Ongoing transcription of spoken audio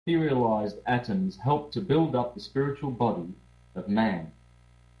etherealized atoms help to build up the spiritual body of man.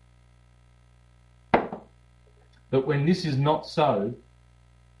 But when this is not so,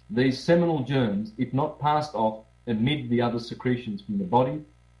 these seminal germs, if not passed off amid the other secretions from the body,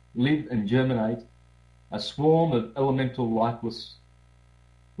 live and germinate a swarm of elemental lifeless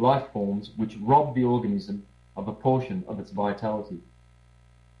life forms which rob the organism of a portion of its vitality.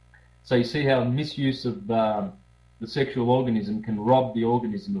 So you see how misuse of the sexual organism can rob the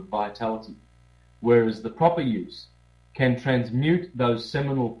organism of vitality, whereas the proper use can transmute those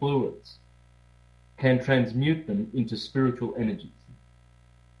seminal fluids, can transmute them into spiritual energies.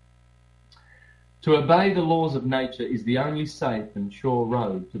 To obey the laws of nature is the only safe and sure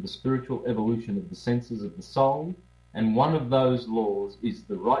road to the spiritual evolution of the senses of the soul, and one of those laws is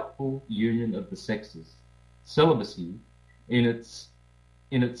the rightful union of the sexes. Celibacy in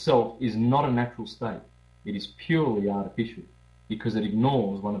itself is not a natural state. It is purely artificial, because it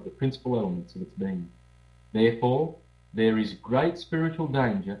ignores one of the principal elements of its being. Therefore, there is great spiritual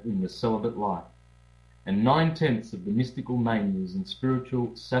danger in the celibate life, and 9/10 of the mystical manias and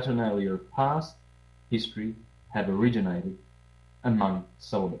spiritual saturnalia of past history have originated among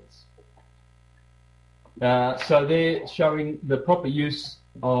celibates. So they're showing the proper use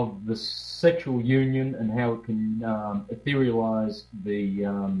of the sexual union and how it can etherealize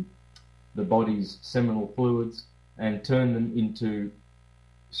the body's seminal fluids and turn them into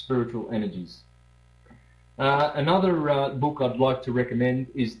spiritual energies. Another book I'd like to recommend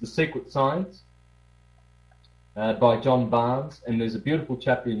is The Secret Science by John Barnes, and there's a beautiful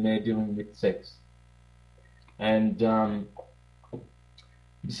chapter in there dealing with sex. And it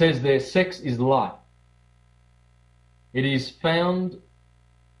says there, sex is life. In it is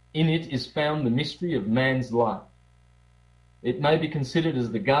found the mystery of man's life. It may be considered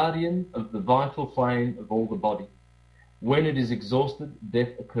as the guardian of the vital flame of all the body. When it is exhausted,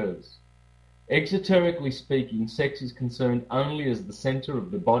 death occurs. Exoterically speaking, sex is concerned only as the center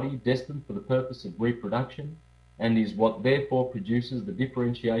of the body destined for the purpose of reproduction, and is what therefore produces the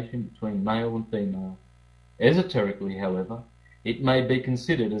differentiation between male and female. Esoterically, however, it may be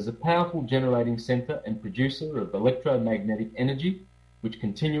considered as a powerful generating center and producer of electromagnetic energy which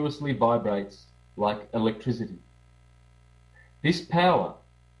continuously vibrates like electricity. This power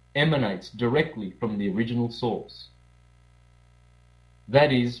emanates directly from the original source,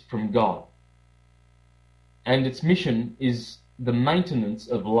 that is, from God, and its mission is the maintenance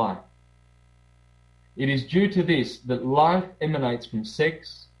of life. It is due to this that life emanates from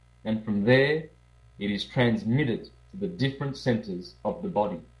sex, and from there it is transmitted to the different centers of the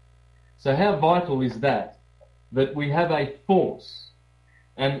body. So how vital is that we have a force,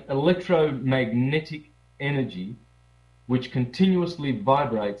 an electromagnetic energy which continuously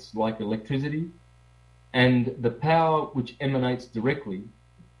vibrates like electricity, and the power which emanates directly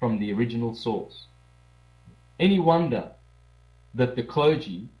from the original source. Any wonder that the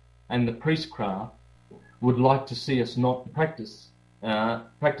clergy and the priestcraft would like to see us not practice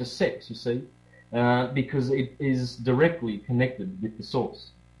sex, you see, because it is directly connected with the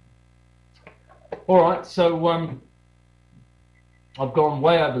source. All right, so I've gone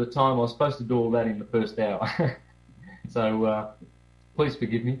way over the time. I was supposed to do all that in the first hour. So please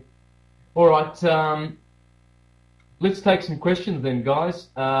forgive me. All right, let's take some questions then, guys.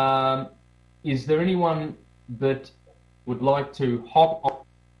 Is there anyone that would like to hop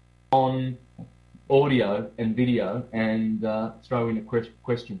on audio and video and throw in a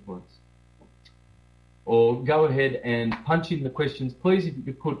question for us? Or go ahead and punch in the questions. Please, if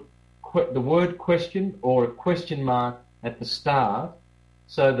you could put the word question or a question mark at the start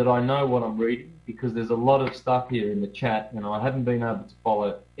so that I know what I'm reading, because there's a lot of stuff here in the chat and I haven't been able to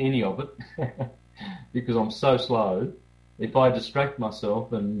follow any of it because I'm so slow. If I distract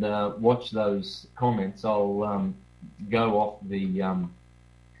myself and watch those comments, I'll go off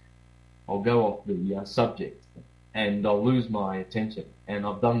the subject and I'll lose my attention. And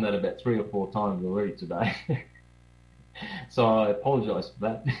I've done that about 3 or 4 times already today. So I apologise for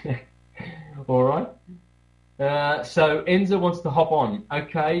that. All right. So Enza wants to hop on.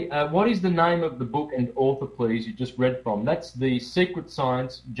 Okay. What is the name of the book and author, please, you just read from? That's The Secret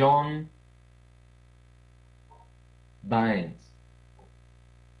Science, John Baines.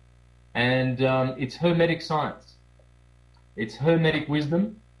 And it's Hermetic Science. It's Hermetic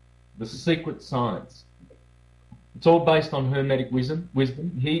Wisdom, The Secret Science. It's all based on Hermetic wisdom.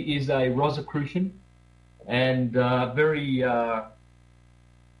 He is a Rosicrucian and very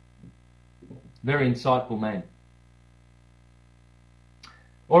insightful man.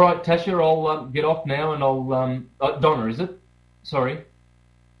 All right, Tasha, I'll get off now and I'll... Donna, is it? Sorry.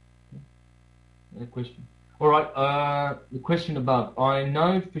 No question. All right, the question above. I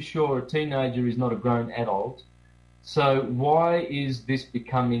know for sure a teenager is not a grown adult, so why is this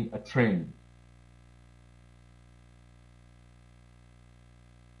becoming a trend?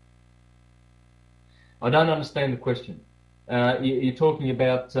 I don't understand the question. You're talking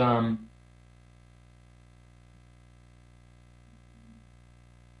about...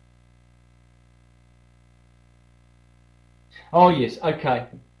 Oh, yes, okay.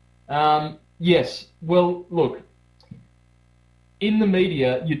 Yes, well, look, in the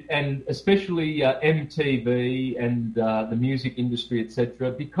media, and especially MTV and the music industry,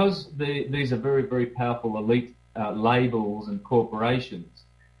 etc., because these are very, very powerful elite labels and corporations,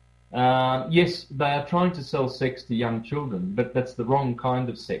 yes, they are trying to sell sex to young children, but that's the wrong kind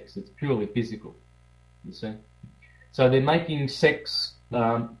of sex. It's purely physical, you see. So they're making sex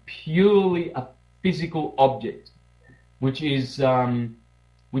purely a physical object, which is the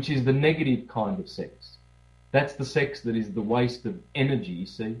negative kind of sex. That's the sex that is the waste of energy, you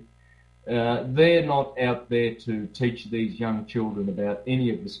see. They're not out there to teach these young children about any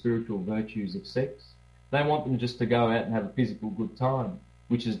of the spiritual virtues of sex. They want them just to go out and have a physical good time,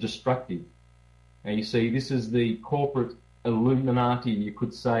 which is destructive. And you see, this is the corporate Illuminati, you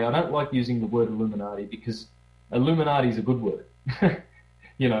could say. I don't like using the word Illuminati because Illuminati is a good word,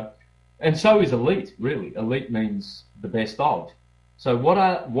 you know. And so is elite, really. Elite means the best of. So what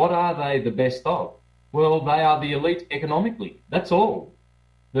are they the best of? Well, they are the elite economically. That's all.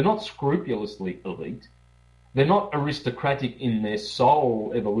 They're not scrupulously elite. They're not aristocratic in their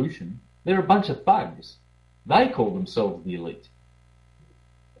soul evolution. They're a bunch of thugs. They call themselves the elite.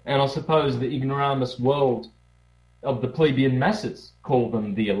 And I suppose the ignoramus world of the plebeian masses call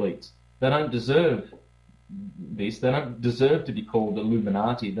them the elite. They don't deserve this. They don't deserve to be called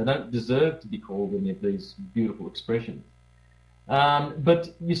Illuminati. They don't deserve to be called any of these beautiful expressions. But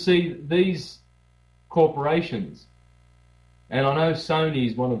you see, these corporations, and I know Sony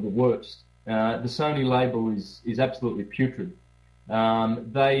is one of the worst. The Sony label is absolutely putrid.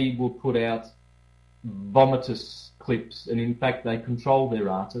 They will put out vomitous clips, and in fact they control their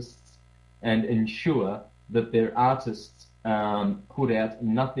artists and ensure that their artists put out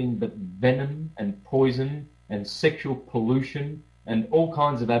nothing but venom and poison and sexual pollution and all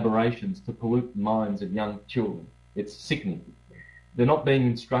kinds of aberrations to pollute the minds of young children. It's sickening. They're not being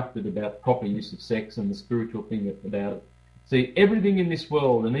instructed about proper use of sex and the spiritual thing about it. See, everything in this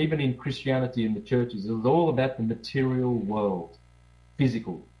world, and even in Christianity and the churches, is all about the material world,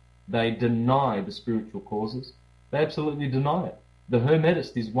 physical. They deny the spiritual causes. They absolutely deny it. The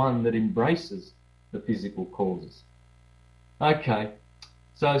Hermetist is one that embraces the physical causes. Okay,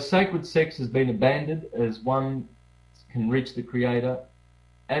 so sacred sex has been abandoned as one can reach the Creator.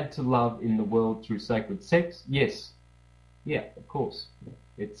 Add to love in the world through sacred sex. Yes. Yeah, of course.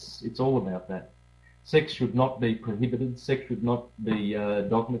 It's all about that. Sex should not be prohibited. Sex should not be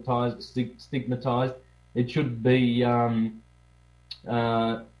dogmatized, stigmatized. It should be the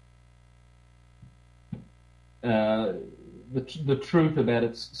truth about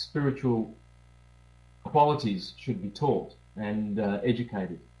its spiritual qualities should be taught and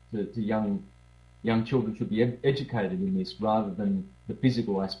educated. To young children should be educated in this rather than the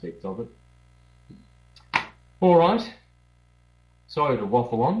physical aspects of it. All right. Sorry to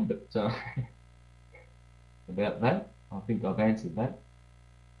waffle on, but about that, I think I've answered that.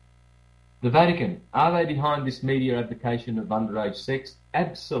 The Vatican, are they behind this media advocation of underage sex?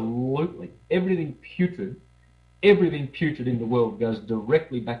 Absolutely. Everything putrid in the world goes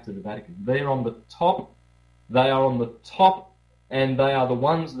directly back to the Vatican. They're on the top. They are on the top, and they are the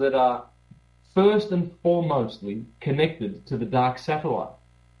ones that are first and foremostly connected to the Dark Satellite.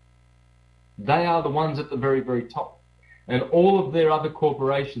 They are the ones at the very, very top. And all of their other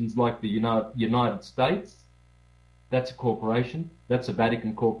corporations, like the United States, that's a corporation. That's a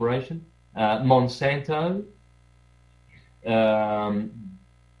Vatican corporation. Monsanto, Bayer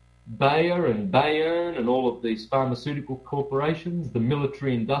and Bayern and all of these pharmaceutical corporations, the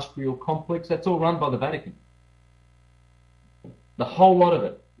military-industrial complex, that's all run by the Vatican. The whole lot of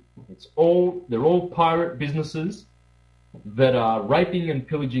it. They're all pirate businesses that are raping and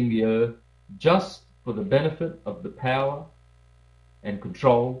pillaging the earth just for the benefit of the power and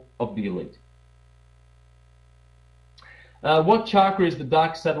control of the elite. What chakra is the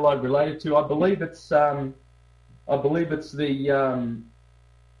Dark Satellite related to? I believe it's the one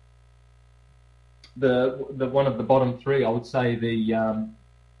of the bottom three. I would say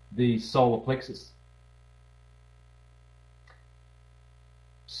the solar plexus.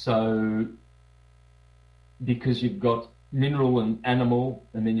 So, because you've got mineral and animal,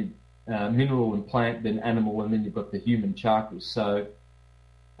 and then you mineral and plant, then animal, and then you've got the human chakras. So,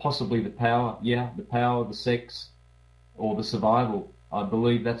 possibly the power, the power, the sex, or the survival. I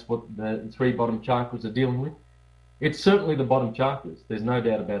believe that's what the three bottom chakras are dealing with. It's certainly the bottom chakras. There's no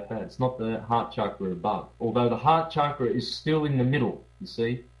doubt about that. It's not the heart chakra above. Although the heart chakra is still in the middle, you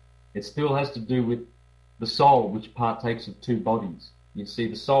see. It still has to do with the soul, which partakes of two bodies. You see,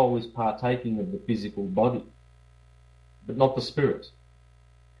 the soul is partaking of the physical body, but not the spirit.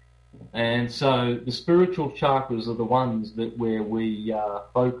 And so the spiritual chakras are the ones that where we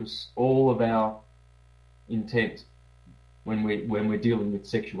focus all of our intent when we're dealing with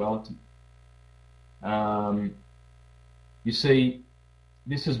sexuality. You see,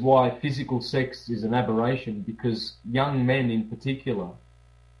 this is why physical sex is an aberration, because young men in particular,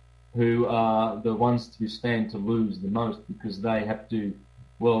 who are the ones who stand to lose the most, because they have to,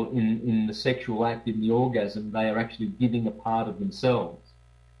 well, in the sexual act, in the orgasm, they are actually giving a part of themselves.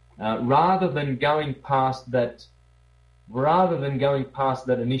 Rather than going past that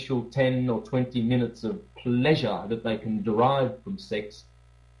initial 10 or 20 minutes of pleasure that they can derive from sex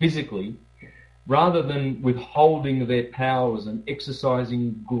physically, rather than withholding their powers and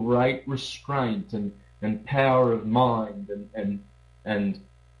exercising great restraint and power of mind and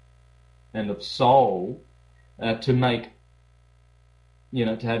of soul to make,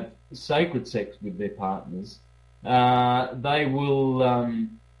 to have sacred sex with their partners, they will,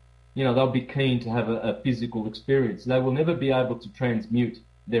 they'll be keen to have a physical experience. They will never be able to transmute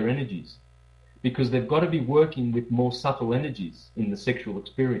their energies, because they've got to be working with more subtle energies in the sexual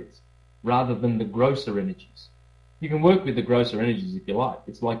experience, rather than the grosser energies. You can work with the grosser energies if you like.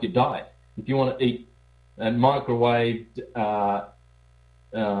 It's like your diet. If you want to eat microwaved,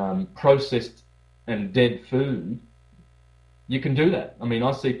 processed and dead food, you can do that. I mean,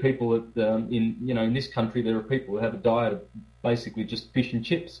 I see people in this country, there are people who have a diet of basically just fish and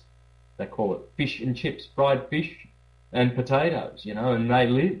chips. They call it fish and chips, fried fish and potatoes, and they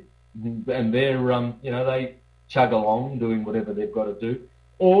live. And they're, they chug along doing whatever they've got to do.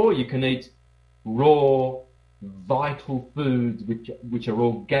 Or you can eat raw, vital foods which are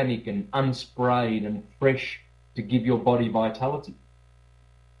organic and unsprayed and fresh to give your body vitality.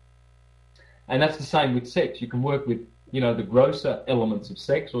 And that's the same with sex. You can work with, the grosser elements of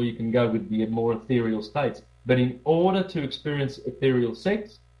sex, or you can go with the more ethereal states. But in order to experience ethereal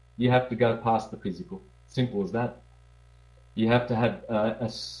sex, you have to go past the physical. Simple as that. You have to have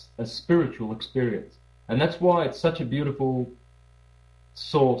a spiritual experience. And that's why it's such a beautiful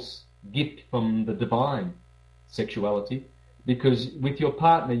source, gift from the divine, sexuality, because with your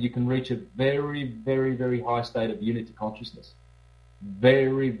partner you can reach a very, very, very high state of unity consciousness.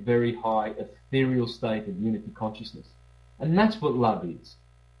 Very, very high ethereal state of unity consciousness. And that's what love is.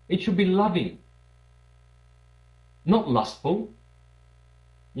 It should be loving, not lustful.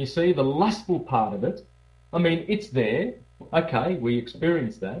 You see, the lustful part of it, I mean, it's there. Okay, we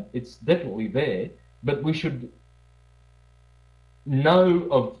experience that. It's definitely there. But we should know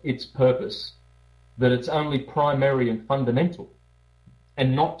of its purpose, that it's only primary and fundamental,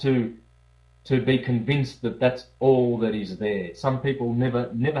 and not to be convinced that that's all that is there. Some people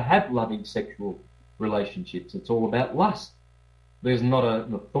never have loving sexual relationships. It's all about lust. There's not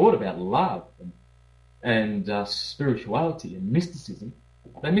a thought about love and spirituality and mysticism.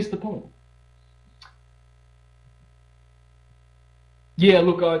 They miss the point. Yeah,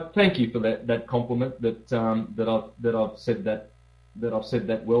 look, I thank you for that compliment that I've said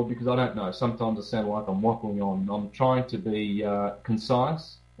that well, because I don't know. Sometimes I sound like I'm waffling on. I'm trying to be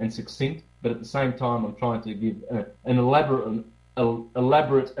concise and succinct, but at the same time I'm trying to give an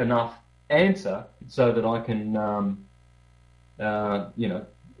elaborate enough answer so that I can,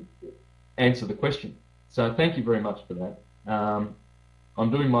 answer the question. So thank you very much for that. I'm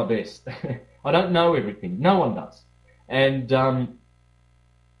doing my best. I don't know everything. No one does. And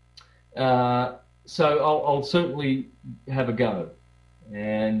so I'll certainly have a go.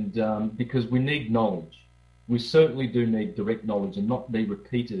 And because we need knowledge. We certainly do need direct knowledge and not be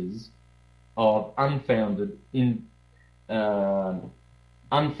repeaters of unfounded and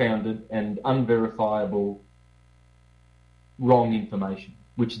unverifiable wrong information,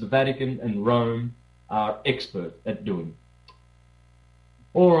 which the Vatican and Rome are expert at doing.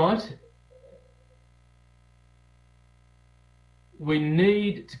 All right. We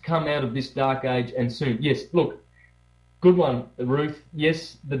need to come out of this dark age, and soon. Yes, look, good one, Ruth.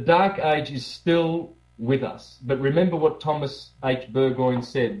 Yes, the dark age is still with us. But remember what Thomas H. Burgoyne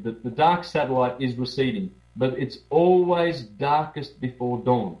said, that the dark satellite is receding, but it's always darkest before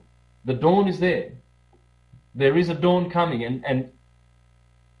dawn. The dawn is there. There is a dawn coming, and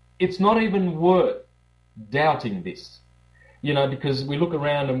it's not even worth doubting this. Because we look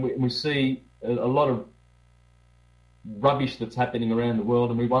around and we see a lot of rubbish that's happening around the world,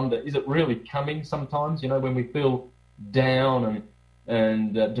 and we wonder, is it really coming sometimes? You know, when we feel down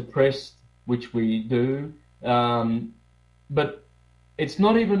and depressed, which we do. But it's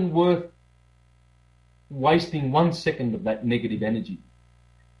not even worth wasting 1 second of that negative energy,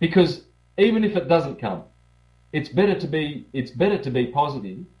 because even if it doesn't come, it's better to be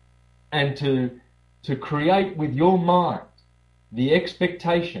positive and to create with your mind the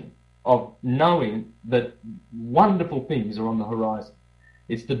expectation of knowing that wonderful things are on the horizon.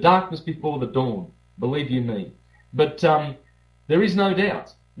 It's the darkness before the dawn, believe you me. But there is no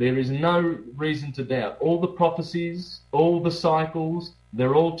doubt. There is no reason to doubt. All the prophecies, all the cycles,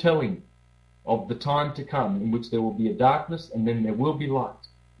 they're all telling of the time to come in which there will be a darkness and then there will be light.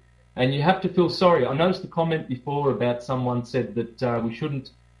 And you have to feel sorry. I noticed a comment before about someone said that we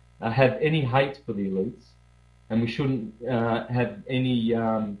shouldn't have any hate for the elites, and we shouldn't have any,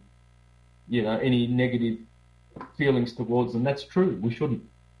 any negative feelings towards them. That's true. We shouldn't,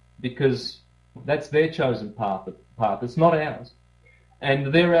 because that's their chosen path. It's not ours.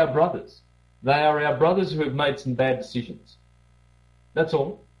 And they're our brothers. They are our brothers who have made some bad decisions. That's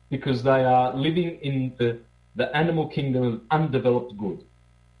all, because they are living in the animal kingdom of undeveloped good.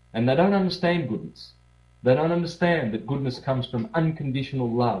 And they don't understand goodness. They don't understand that goodness comes from unconditional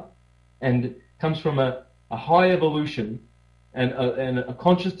love and comes from a high evolution and a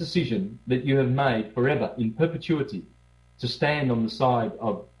conscious decision that you have made forever in perpetuity to stand on the side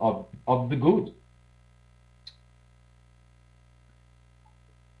of the good.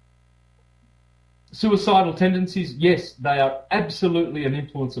 Suicidal tendencies, yes, they are absolutely an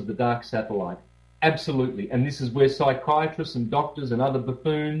influence of the dark satellite. Absolutely. And this is where psychiatrists and doctors and other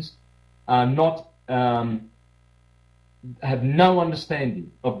buffoons are not, have no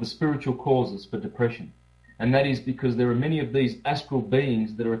understanding of the spiritual causes for depression. And that is because there are many of these astral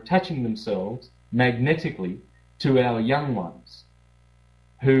beings that are attaching themselves magnetically to our young ones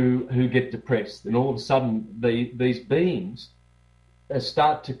who get depressed. And all of a sudden, these beings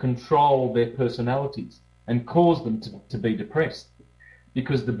start to control their personalities and cause them to be depressed.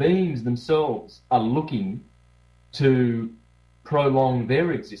 Because the beings themselves are looking to prolong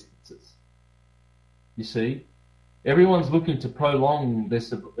their existences. You see, everyone's looking to prolong their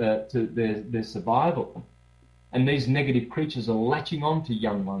survival, and these negative creatures are latching on to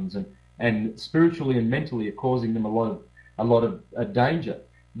young ones, and spiritually and mentally are causing them a lot of danger.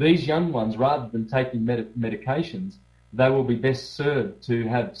 These young ones, rather than taking medications, they will be best served to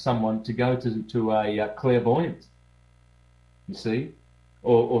have someone to go to a clairvoyant. You see.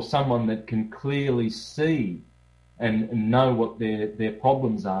 Or someone that can clearly see and know what their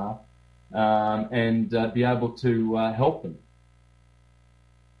problems are, and be able to help them.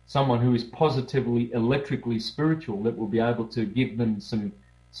 Someone who is positively electrically spiritual, that will be able to give them some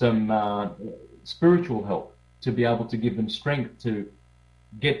spiritual help, to be able to give them strength to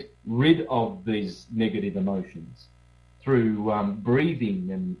get rid of these negative emotions through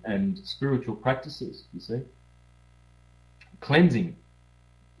breathing and spiritual practices, you see. Cleansing.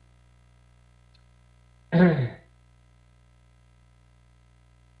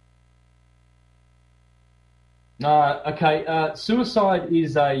 Suicide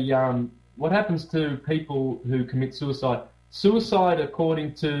is what happens to people who commit suicide? Suicide,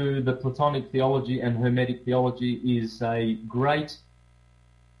 according to the Platonic theology and Hermetic theology, is a great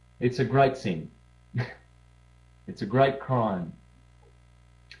sin. It's a great crime.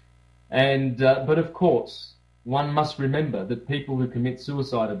 And but of course, one must remember that people who commit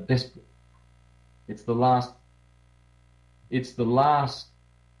suicide are desperate. It's the last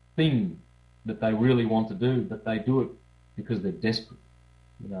thing that they really want to do, but they do it because they're desperate.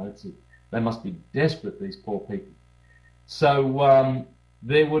 You know, they must be desperate, these poor people. So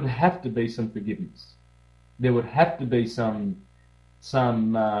there would have to be some forgiveness. There would have to be some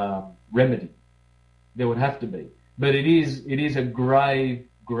remedy. There would have to be, but it is a grave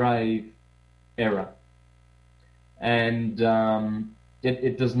error, and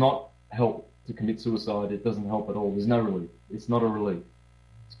it does not help to commit suicide. It doesn't help at all. There's no relief. It's not a relief.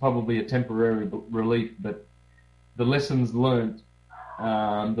 It's probably a temporary relief, but the lessons learnt,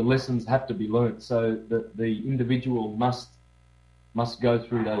 the lessons have to be learnt, so that the individual must go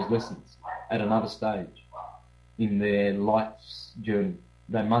through those lessons at another stage in their life's journey.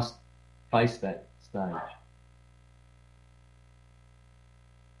 They must face that stage.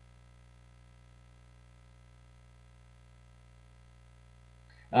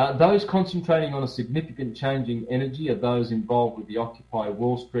 Those concentrating on a significant change in energy are those involved with the Occupy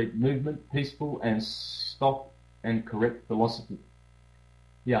Wall Street movement, peaceful and stop and correct philosophy.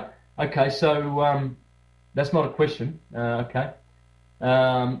 Yeah. Okay. So that's not a question. Okay.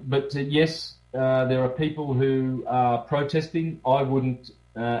 But yes, there are people who are protesting. I wouldn't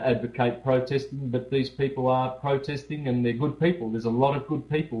advocate protesting, but these people are protesting, and they're good people. There's a lot of good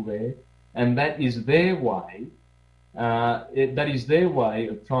people there, and that is their way. That is their way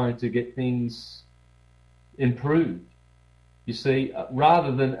of trying to get things improved. You see,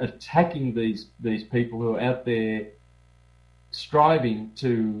 rather than attacking these people who are out there striving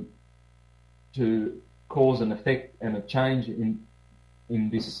to cause an effect and a change in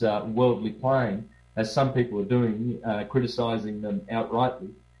this worldly plane, as some people are doing, criticising them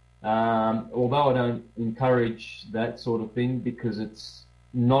outrightly. Although I don't encourage that sort of thing, because it's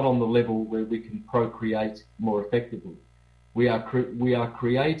not on the level where we can procreate more effectively. We are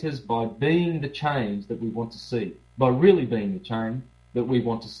creators by being the change that we want to see, by really being the change that we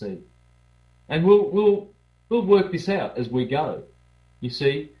want to see, and we'll work this out as we go. You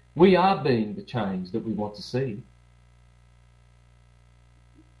see, we are being the change that we want to see.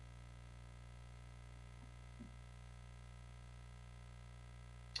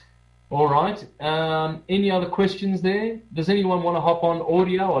 All right. Any other questions there? Does anyone want to hop on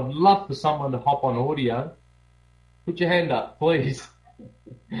audio? I'd love for someone to hop on audio. Put your hand up, please.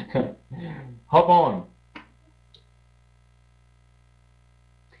 Hop on.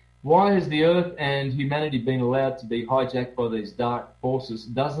 Why has the Earth and humanity been allowed to be hijacked by these dark forces?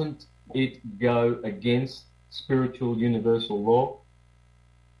 Doesn't it go against spiritual universal law?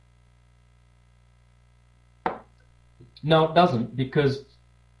 No, it doesn't, because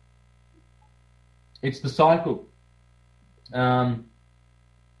it's the cycle.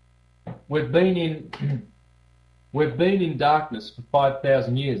 We've been in darkness for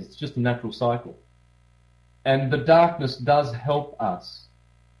 5,000 years. It's just a natural cycle, and the darkness does help us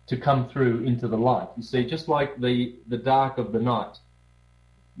to come through into the light. You see, just like the dark of the night,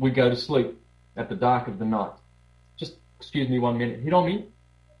 we go to sleep at the dark of the night. Just excuse me 1 minute. Hit on me.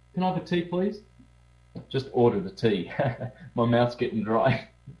 Can I have a tea, please? Just order the tea. My mouth's getting dry.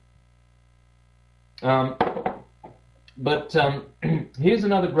 But here's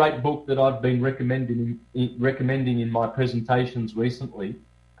another great book that I've been recommending in my presentations recently,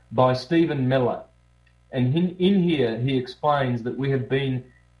 by Stephen Miller. And in here he explains that we have been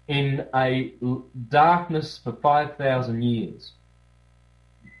in a darkness for 5,000 years,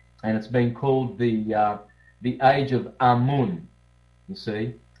 and it's been called the age of Amun. You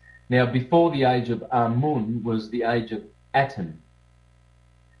see, now before the age of Amun was the age of Aten.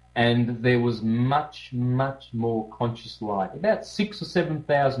 And there was much, much more conscious light. About 6,000 or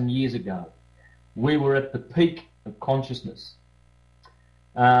 7,000 years ago, we were at the peak of consciousness.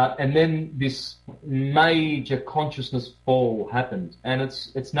 And then this major consciousness fall happened. And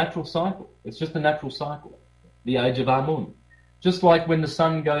it's natural cycle. It's just a natural cycle. The age of Amun. Just like when the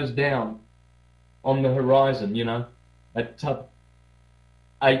sun goes down on the horizon, you know, at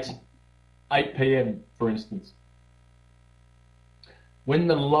 8 p.m., for instance. When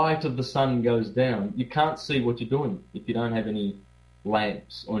the light of the sun goes down, you can't see what you're doing if you don't have any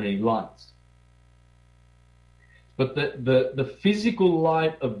lamps or any lights. But the physical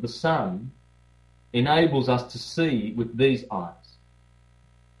light of the sun enables us to see with these eyes.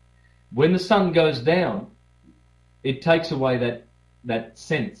 When the sun goes down, it takes away that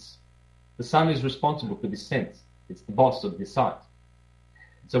sense. The sun is responsible for this sense. It's the boss of this sight.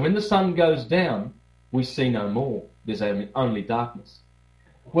 So when the sun goes down, we see no more. There's only darkness.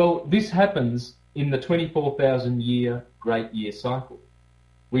 Well, this happens in the 24,000 year great year cycle.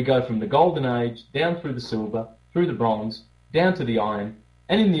 We go from the golden age down through the silver, through the bronze, down to the iron,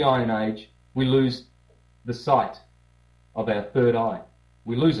 and in the iron age we lose the sight of our third eye.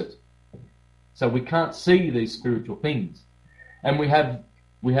 We lose it. So we can't see these spiritual things. And we have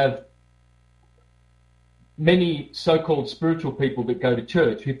many so-called spiritual people that go to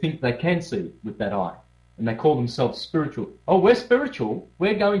church who think they can see with that eye. And they call themselves spiritual. Oh, we're spiritual.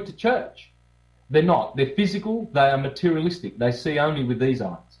 We're going to church. They're not. They're physical. They are materialistic. They see only with these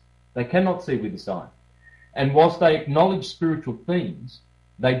eyes. They cannot see with this eye. And whilst they acknowledge spiritual things,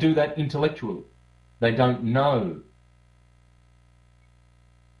 they do that intellectually. They don't know.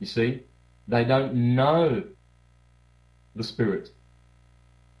 You see? They don't know the Spirit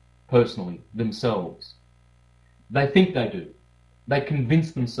personally, themselves. They think they do. They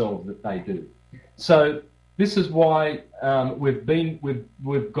convince themselves that they do. So this is why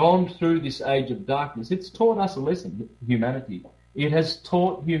we've gone through this age of darkness. It's taught us a lesson, humanity. It has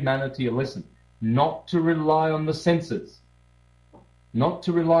taught humanity a lesson, not to rely on the senses, not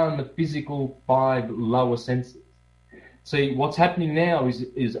to rely on the physical 5 lower senses. See, what's happening now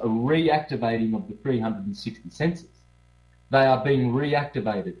is a reactivating of the 360 senses. They are being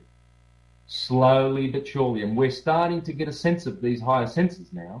reactivated slowly but surely, and we're starting to get a sense of these higher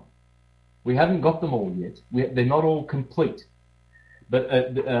senses now. We haven't got them all yet. They're not all complete.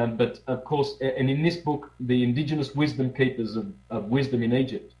 But of course, and in this book, the indigenous wisdom keepers of wisdom in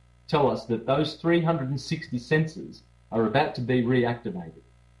Egypt tell us that those 360 senses are about to be reactivated.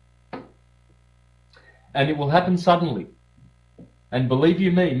 And it will happen suddenly. And believe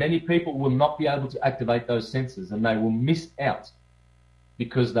you me, many people will not be able to activate those senses, and they will miss out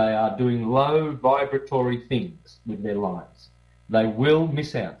because they are doing low vibratory things with their lives. They will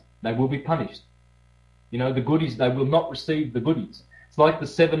miss out. They will be punished. You know, the goodies, they will not receive the goodies. It's like the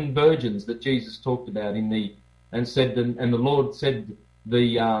 7 virgins that Jesus talked about and the Lord said,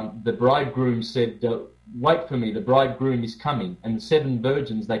 the bridegroom said, wait for me, the bridegroom is coming. And the 7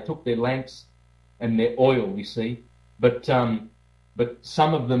 virgins, they took their lamps and their oil, you see. But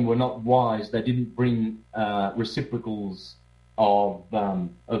some of them were not wise. They didn't bring reciprocals of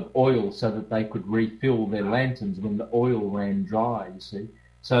oil so that they could refill their lanterns when the oil ran dry, you see.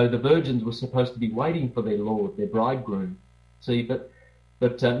 So the virgins were supposed to be waiting for their Lord, their bridegroom. See, but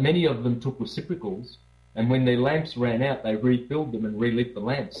many of them took reciprocals, and when their lamps ran out, they refilled them and relit the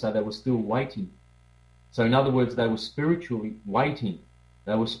lamps, so they were still waiting. So in other words, they were spiritually waiting.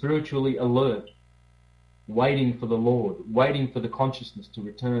 They were spiritually alert, waiting for the Lord, waiting for the consciousness to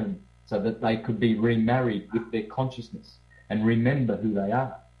return so that they could be remarried with their consciousness and remember who they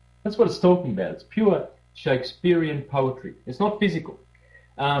are. That's what it's talking about. It's pure Shakespearean poetry. It's not physical.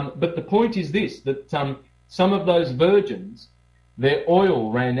 But the point is this, that some of those virgins, their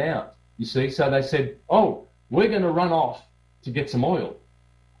oil ran out, you see, so they said, oh, we're going to run off to get some oil.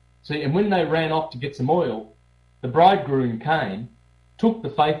 See, and when they ran off to get some oil, the bridegroom came, took the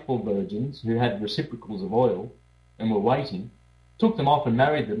faithful virgins who had reciprocals of oil and were waiting, took them off and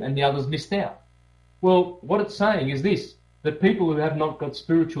married them, and the others missed out. Well, what it's saying is this, that people who have not got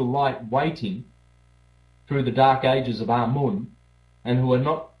spiritual light waiting through the dark ages of Amun, and who are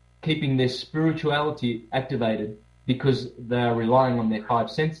not keeping their spirituality activated because they are relying on their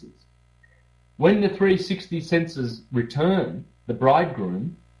 5 senses. When the 360 senses return, the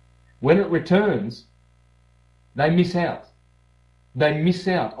bridegroom, when it returns, they miss out. They miss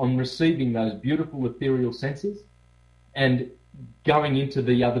out on receiving those beautiful ethereal senses and going into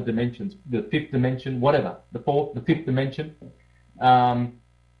the other dimensions, the 5th dimension, whatever, the 4th, the 5th dimension.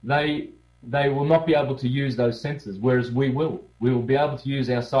 They will not be able to use those senses, whereas we will. We will be able to use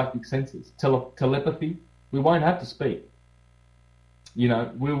our psychic senses. Telepathy, we won't have to speak. You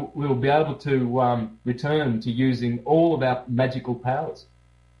know, we'll be able to return to using all of our magical powers.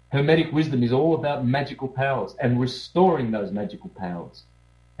 Hermetic wisdom is all about magical powers and restoring those magical powers.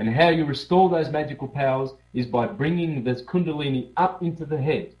 And how you restore those magical powers is by bringing this kundalini up into the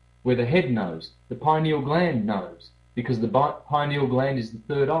head, where the head knows, the pineal gland knows, because the pineal gland is the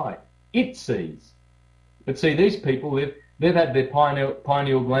 3rd eye. It sees. But see, these people, they've had their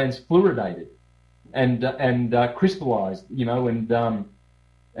pineal glands fluoridated and crystallized, you know, and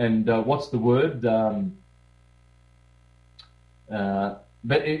what's the word?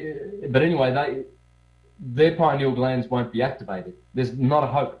 But anyway, their pineal glands won't be activated. There's not a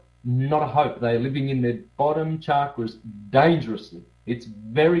hope. Not a hope. They're living in their bottom chakras dangerously. It's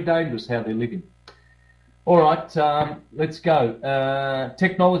very dangerous how they're living. All right, let's go.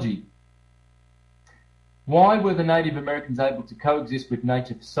 Technology. Why were the Native Americans able to coexist with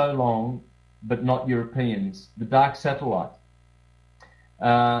nature for so long, but not Europeans? The Dark Satellite.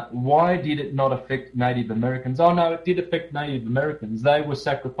 Why did it not affect Native Americans? Oh no, it did affect Native Americans. They were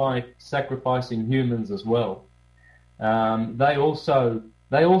sacrificing humans as well. They also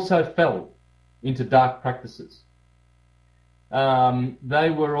fell into dark practices. They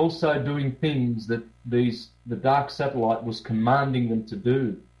were also doing things that the Dark Satellite was commanding them to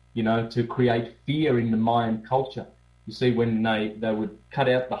do, you know, to create fear in the Mayan culture. You see, when they would cut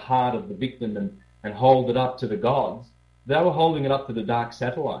out the heart of the victim and hold it up to the gods, they were holding it up to the Dark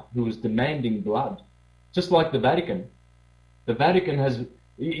Satellite, who was demanding blood, just like the Vatican. The Vatican has,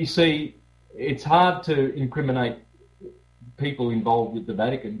 you see, it's hard to incriminate people involved with the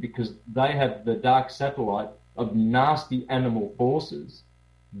Vatican because they have the Dark Satellite of nasty animal forces,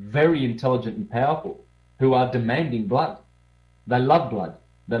 very intelligent and powerful, who are demanding blood. They love blood.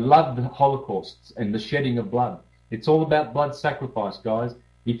 They love the holocausts and the shedding of blood. It's all about blood sacrifice, guys.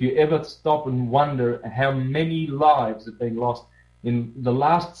 If you ever stop and wonder how many lives have been lost in the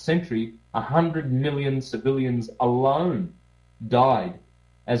last century, 100 million civilians alone died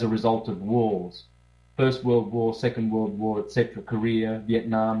as a result of wars. First World War, Second World War, etc., Korea,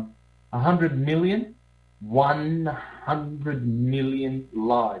 Vietnam. 100 million? 100 million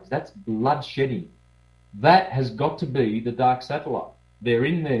lives. That's blood shedding. That has got to be the Dark Satellite. They're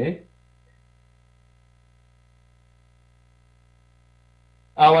in there.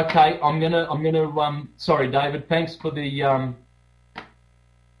 Oh, okay. I'm gonna. Sorry, David. Thanks for the.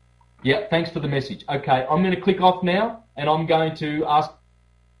 Yeah, thanks for the message. Okay, I'm gonna click off now, and I'm going to ask.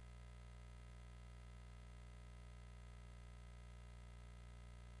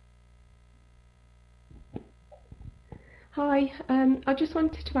 Hi, I just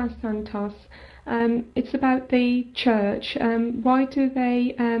wanted to ask Santos. It's about the church. Why do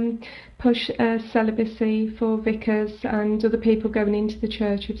they push celibacy for vicars and other people going into the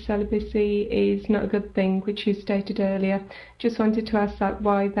church if celibacy is not a good thing, which you stated earlier? Just wanted to ask that,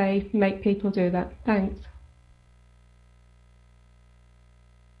 why they make people do that. Thanks.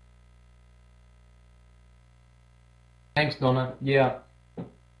 Thanks, Donna. Yeah.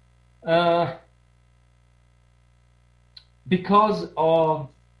 Uh, because of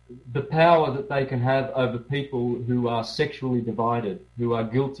the power that they can have over people who are sexually divided, who are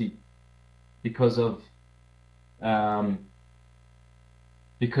guilty because of um,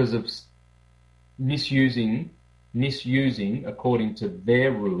 misusing according to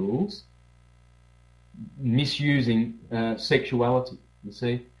their rules, misusing sexuality. You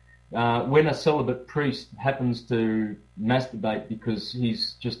see, when a celibate priest happens to masturbate because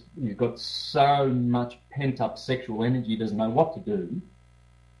he's got so much pent up sexual energy, he doesn't know what to do,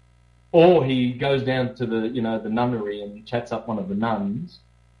 or he goes down to the nunnery and chats up one of the nuns,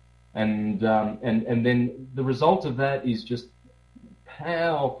 and then the result of that is just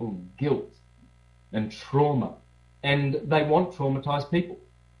powerful guilt and trauma, and they want traumatized people.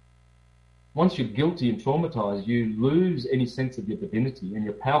 Once you're guilty and traumatized, you lose any sense of your divinity and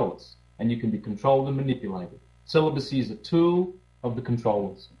you're powerless, and you can be controlled and manipulated. Celibacy is a tool of the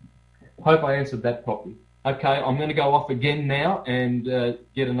controllers. Hope I answered that properly. Okay, I'm going to go off again now and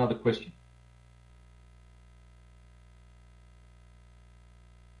get another question.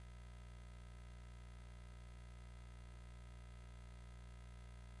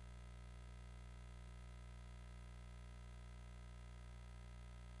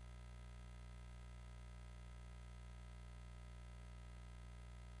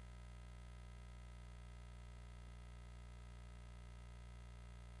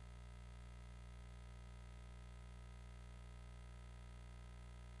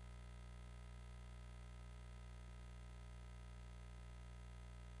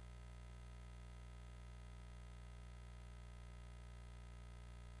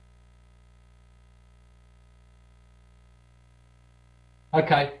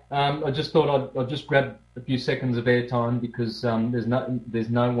 Okay, I just thought I'd just grab a few seconds of airtime because there's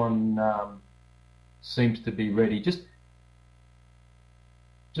no one seems to be ready. Just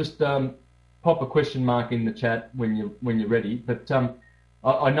pop a question mark in the chat when you're ready. But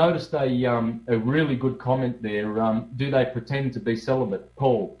I noticed a really good comment there. Do they pretend to be celibate?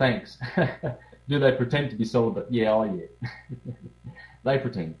 Paul, thanks. Do they pretend to be celibate? Yeah, oh yeah. They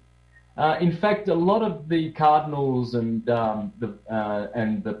pretend. In fact, a lot of the cardinals and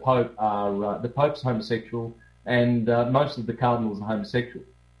the Pope are the Pope's homosexual, and most of the cardinals are homosexual.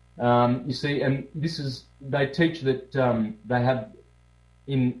 You see, and they teach that they have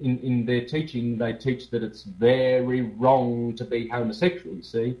in their teaching they teach that it's very wrong to be homosexual. You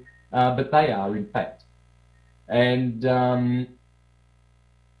see, but they are in fact, and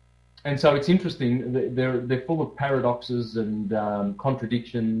so it's interesting. They're full of paradoxes and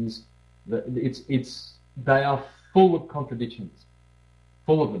contradictions. They are full of contradictions,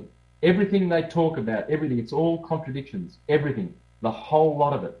 full of them. Everything they talk about, everything, it's all contradictions. Everything, the whole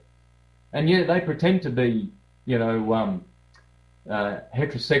lot of it. And yeah, they pretend to be,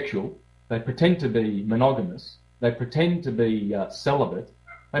 heterosexual. They pretend to be monogamous. They pretend to be celibate.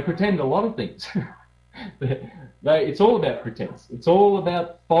 They pretend a lot of things. It's all about pretense. It's all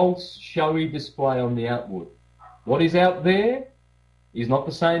about false, showy display on the outward. What is out there is not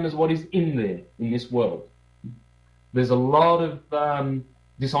the same as what is in there, in this world. There's a lot of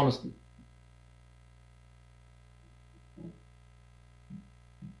dishonesty.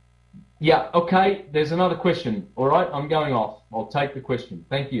 Yeah, okay, there's another question. All right, I'm going off. I'll take the question.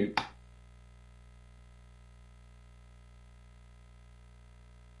 Thank you.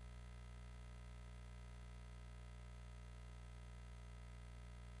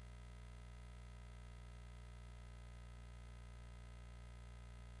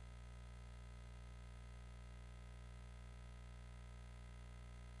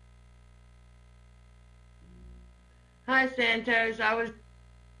 Hi, Santos. I was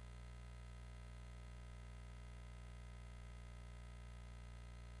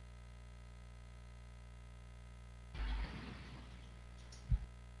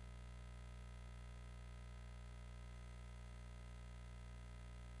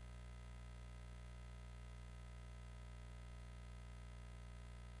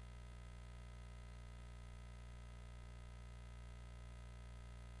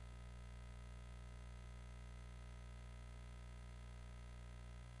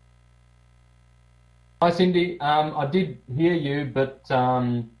Hi, Cindy. I did hear you, but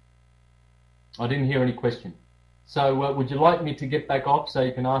I didn't hear any question. So would you like me to get back off so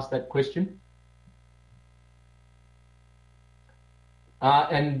you can ask that question?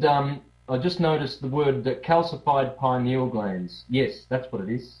 I just noticed the word calcified pineal glands. Yes, that's what it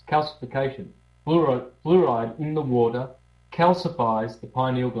is. Calcification. Fluoride in the water calcifies the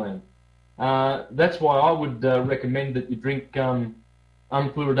pineal gland. That's why I would recommend that you drink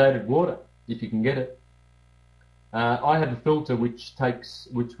unfluoridated water if you can get it. I have a filter which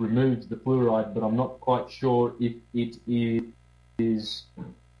removes the fluoride, but I'm not quite sure if it is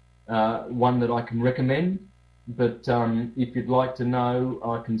one that I can recommend. But if you'd like to know,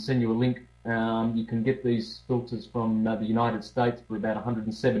 I can send you a link. You can get these filters from the United States for about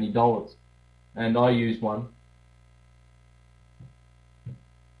 $170, and I use one.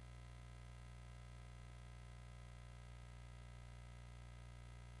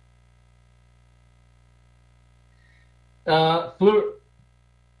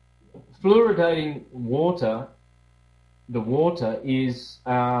 Fluoridating water, the water is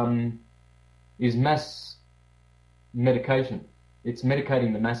mass medication. It's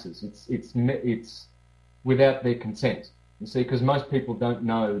medicating the masses. It's without their consent. You see, because most people don't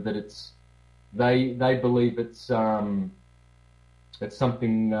know that they believe it's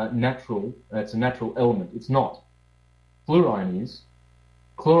something natural. It's a natural element. It's not. Fluorine is.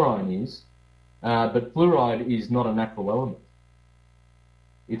 Chlorine is. But fluoride is not a natural element.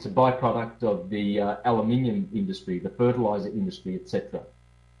 It's a byproduct of the aluminium industry, the fertilizer industry, etc.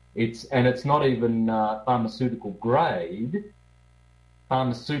 It's not even pharmaceutical grade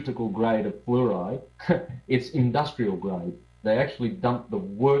of fluoride. It's industrial grade. They actually dump the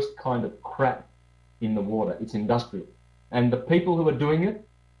worst kind of crap in the water. It's industrial. And the people who are doing it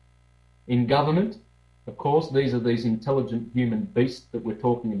in government, of course, these are these intelligent human beasts that we're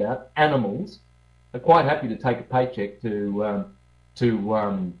talking about, animals, are quite happy to take a paycheck to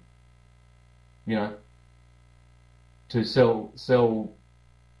sell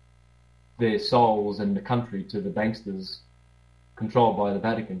their souls and the country to the banksters controlled by the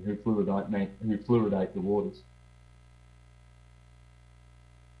Vatican who fluoridate the waters.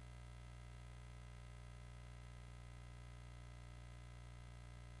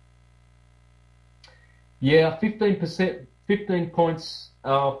 Yeah, 15 points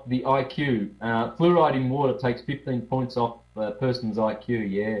off the IQ. Fluoride in water takes 15 points off a person's IQ,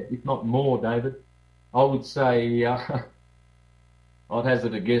 yeah, if not more, David. I would say, I'd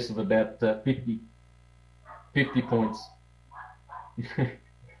hazard a guess of about 50 points.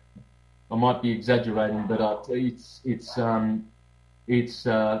 I might be exaggerating, but it's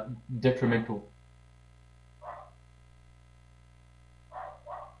detrimental.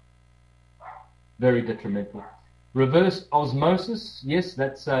 Very detrimental. Reverse osmosis, yes,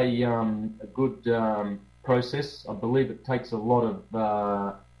 that's a good process. I believe it takes a lot of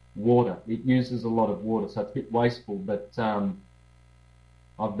water. It uses a lot of water, so it's a bit wasteful, but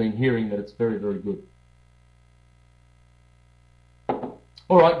I've been hearing that it's very, very good.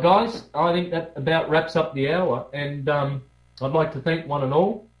 All right, guys, I think that about wraps up the hour, and I'd like to thank one and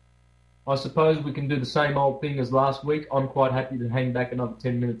all. I suppose we can do the same old thing as last week. I'm quite happy to hang back another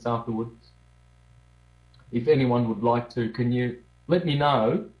 10 minutes afterwards. If anyone would like to, can you let me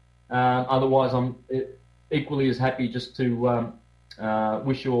know? Otherwise, I'm equally as happy just to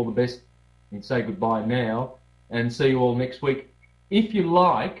wish you all the best and say goodbye now and see you all next week. If you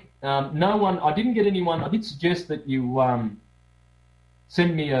like, I didn't get anyone. I did suggest that you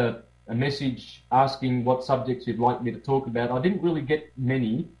send me a message asking what subjects you'd like me to talk about. I didn't really get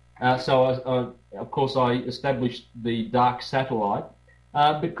many, so of course I established the Dark Satellite.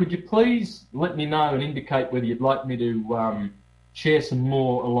 But could you please let me know and indicate whether you'd like me to share some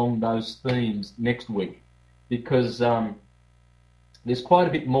more along those themes next week? Because there's quite a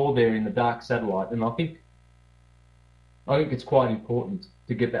bit more there in the Dark Satellite, and I think it's quite important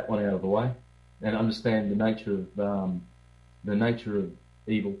to get that one out of the way and understand the nature of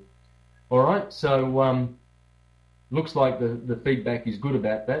evil. All right, so looks like the feedback is good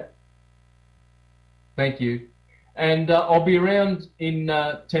about that. Thank you. And I'll be around in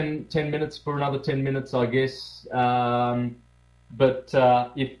 10 minutes for another 10 minutes, I guess. But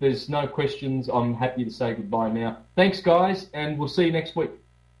if there's no questions, I'm happy to say goodbye now. Thanks, guys, and we'll see you next week.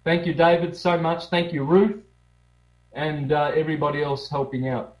 Thank you, David, so much. Thank you, Ruth, and everybody else helping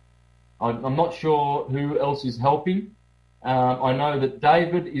out. I'm not sure who else is helping. I know that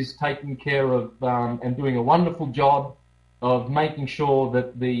David is taking care of and doing a wonderful job of making sure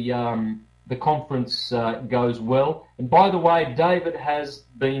that the conference goes well. And by the way, David has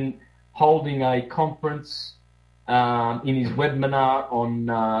been holding a conference in his webinar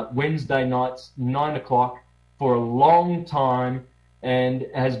on Wednesday nights, 9 o'clock, for a long time, and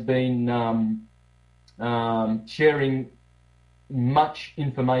has been sharing much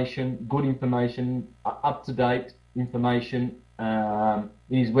information, good information, up-to-date information in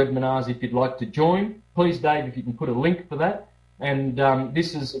his webinars. If you'd like to join, please, Dave, if you can put a link for that. And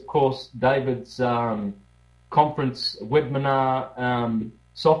this is, of course, David's conference webinar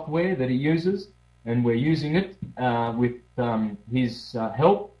software that he uses, and we're using it with his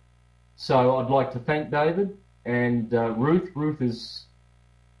help. So I'd like to thank David and Ruth. Ruth has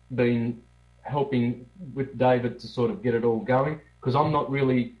been helping with David to sort of get it all going, because I'm not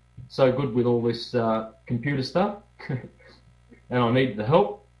really so good with all this computer stuff, and I need the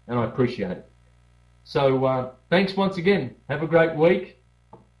help, and I appreciate it. So thanks once again. Have a great week.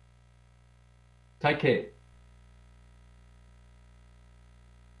 Take care.